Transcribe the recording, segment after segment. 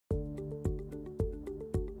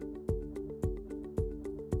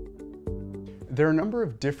There are a number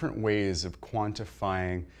of different ways of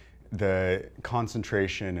quantifying the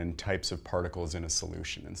concentration and types of particles in a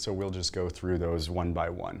solution, and so we'll just go through those one by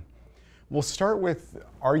one. We'll start with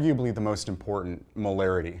arguably the most important,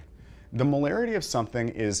 molarity. The molarity of something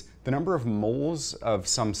is the number of moles of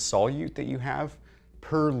some solute that you have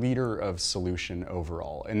per liter of solution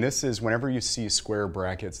overall. And this is whenever you see square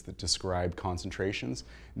brackets that describe concentrations,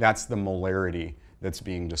 that's the molarity that's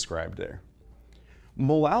being described there.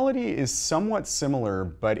 Molality is somewhat similar,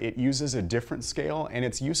 but it uses a different scale, and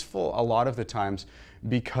it's useful a lot of the times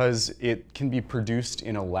because it can be produced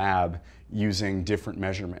in a lab using different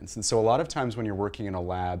measurements. And so a lot of times when you're working in a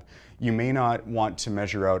lab, you may not want to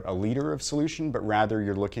measure out a liter of solution, but rather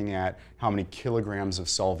you're looking at how many kilograms of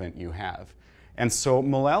solvent you have. And so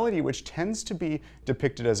molality, which tends to be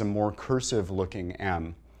depicted as a more cursive looking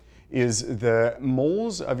M, is the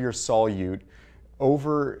moles of your solute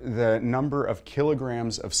over the number of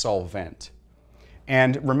kilograms of solvent.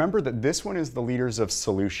 And remember that this one is the liters of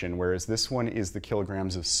solution, whereas this one is the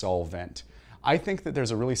kilograms of solvent. I think that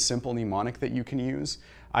there's a really simple mnemonic that you can use.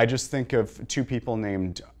 I just think of two people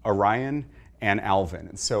named Orion and Alvin.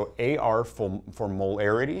 And so AR for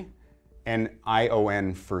molarity and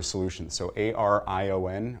ION for solution. So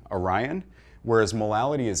ARION, Orion, whereas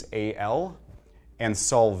molality is AL and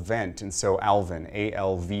solvent, and so Alvin,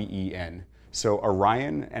 ALVEN. So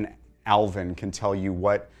Orion and Alvin can tell you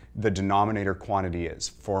what the denominator quantity is.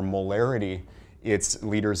 For molarity, it's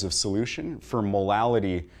liters of solution. For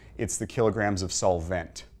molality, it's the kilograms of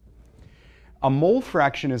solvent. A mole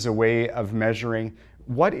fraction is a way of measuring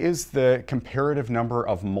what is the comparative number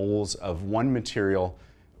of moles of one material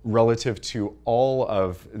relative to all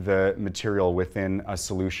of the material within a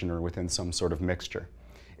solution or within some sort of mixture.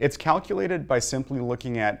 It's calculated by simply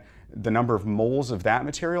looking at the number of moles of that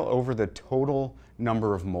material over the total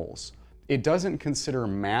number of moles. It doesn't consider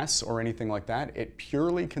mass or anything like that. It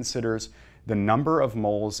purely considers the number of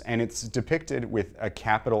moles, and it's depicted with a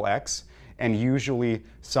capital X and usually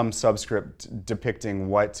some subscript depicting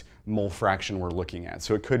what mole fraction we're looking at.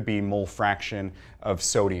 So it could be mole fraction of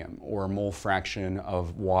sodium or mole fraction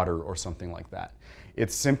of water or something like that.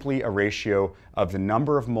 It's simply a ratio of the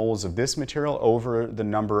number of moles of this material over the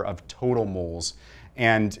number of total moles.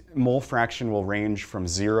 And mole fraction will range from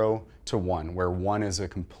 0 to 1, where 1 is a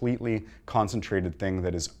completely concentrated thing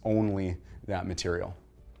that is only that material.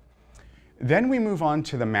 Then we move on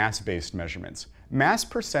to the mass-based measurements. Mass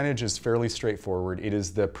percentage is fairly straightforward. It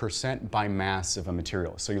is the percent by mass of a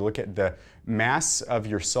material. So you look at the mass of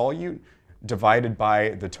your solute divided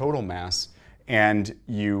by the total mass, and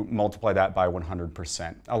you multiply that by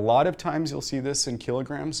 100%. A lot of times you'll see this in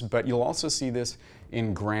kilograms, but you'll also see this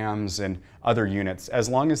in grams and other units. As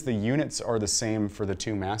long as the units are the same for the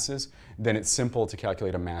two masses, then it's simple to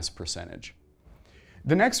calculate a mass percentage.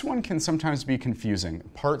 The next one can sometimes be confusing,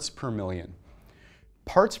 parts per million.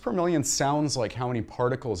 Parts per million sounds like how many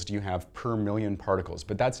particles do you have per million particles,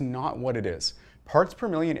 but that's not what it is. Parts per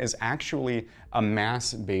million is actually a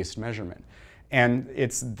mass-based measurement, and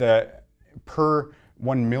it's the per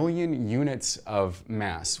 1 million units of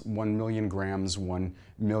mass, 1 million grams, 1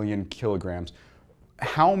 million kilograms.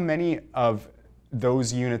 How many of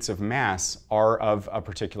those units of mass are of a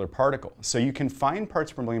particular particle? So you can find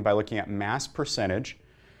parts per million by looking at mass percentage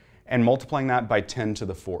and multiplying that by 10 to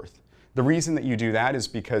the fourth. The reason that you do that is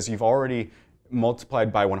because you've already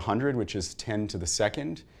multiplied by 100, which is 10 to the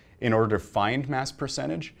second, in order to find mass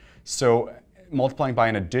percentage. So multiplying by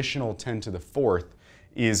an additional 10 to the fourth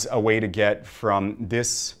is a way to get from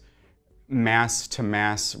this mass to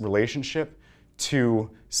mass relationship to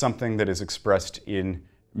something that is expressed in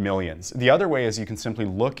millions. The other way is you can simply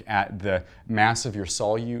look at the mass of your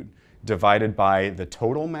solute divided by the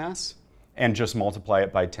total mass and just multiply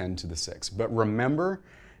it by 10 to the 6th. But remember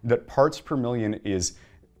that parts per million is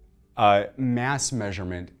a mass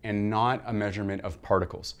measurement and not a measurement of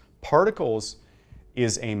particles. Particles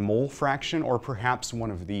is a mole fraction or perhaps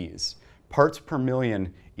one of these. Parts per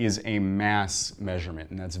million is a mass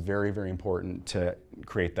measurement, and that's very, very important to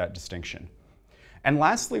create that distinction. And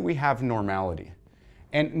lastly, we have normality.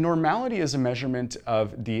 And normality is a measurement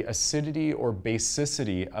of the acidity or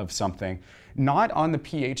basicity of something, not on the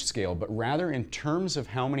pH scale, but rather in terms of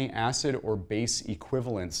how many acid or base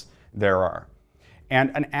equivalents there are.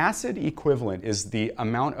 And an acid equivalent is the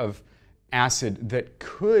amount of acid that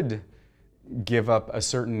could give up a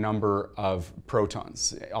certain number of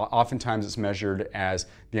protons. Oftentimes it's measured as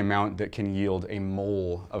the amount that can yield a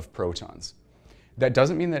mole of protons. That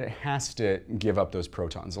doesn't mean that it has to give up those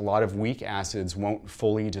protons. A lot of weak acids won't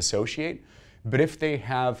fully dissociate, but if they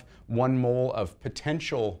have 1 mole of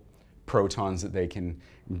potential protons that they can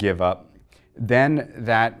give up, then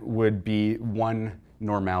that would be one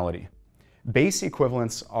normality. Base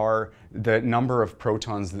equivalents are the number of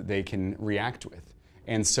protons that they can react with.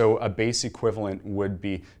 And so a base equivalent would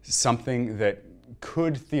be something that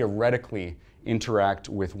could theoretically interact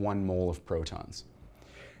with 1 mole of protons.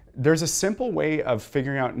 There's a simple way of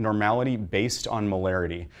figuring out normality based on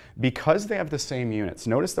molarity. Because they have the same units,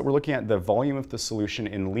 notice that we're looking at the volume of the solution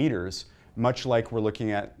in liters, much like we're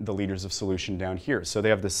looking at the liters of solution down here. So they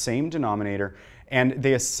have the same denominator, and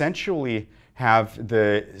they essentially have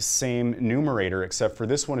the same numerator, except for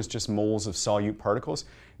this one is just moles of solute particles.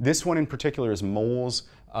 This one in particular is moles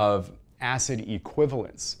of acid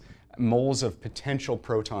equivalents, moles of potential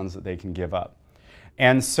protons that they can give up.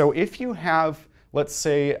 And so if you have, let's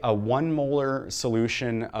say, a 1 molar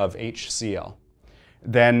solution of HCl,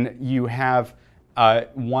 then you have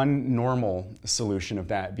one normal solution of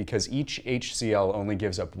that, because each HCl only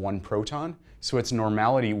gives up 1 proton, so its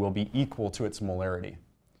normality will be equal to its molarity.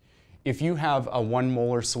 If you have a 1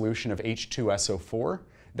 molar solution of H2SO4,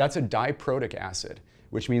 that's a diprotic acid,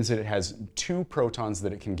 which means that it has 2 protons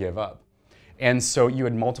that it can give up. And so you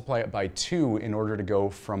would multiply it by 2 in order to go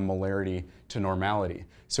from molarity to normality.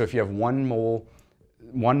 So if you have 1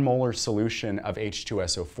 molar solution of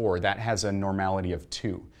H2SO4, that has a normality of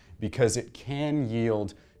 2, because it can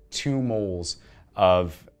yield 2 moles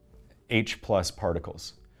of H plus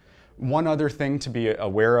particles. One other thing to be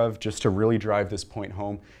aware of, just to really drive this point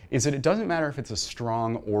home, is that it doesn't matter if it's a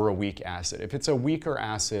strong or a weak acid. If it's a weaker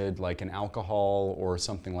acid, like an alcohol or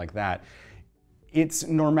something like that, its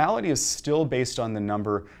normality is still based on the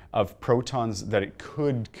number of protons that it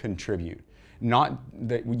could contribute, not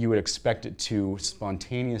that you would expect it to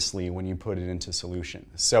spontaneously when you put it into solution.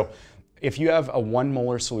 So if you have a 1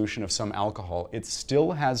 molar solution of some alcohol, it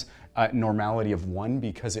still has a normality of 1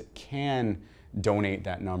 because it can donate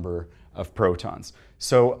that number of protons.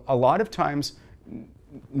 So a lot of times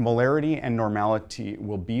molarity and normality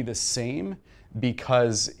will be the same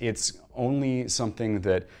because it's only something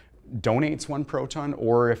that donates 1 proton,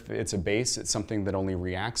 or if it's a base, it's something that only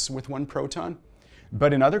reacts with 1 proton.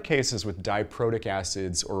 But in other cases with diprotic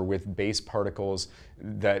acids or with base particles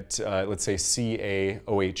that, let's say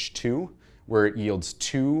CaOH2, where it yields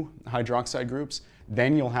 2 hydroxide groups,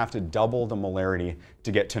 then you'll have to double the molarity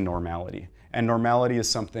to get to normality. And normality is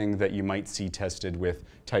something that you might see tested with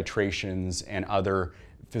titrations and other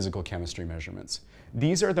physical chemistry measurements.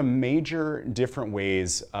 These are the major different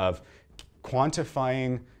ways of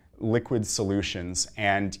quantifying liquid solutions,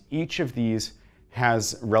 and each of these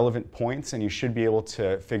has relevant points, and you should be able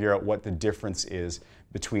to figure out what the difference is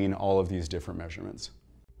between all of these different measurements.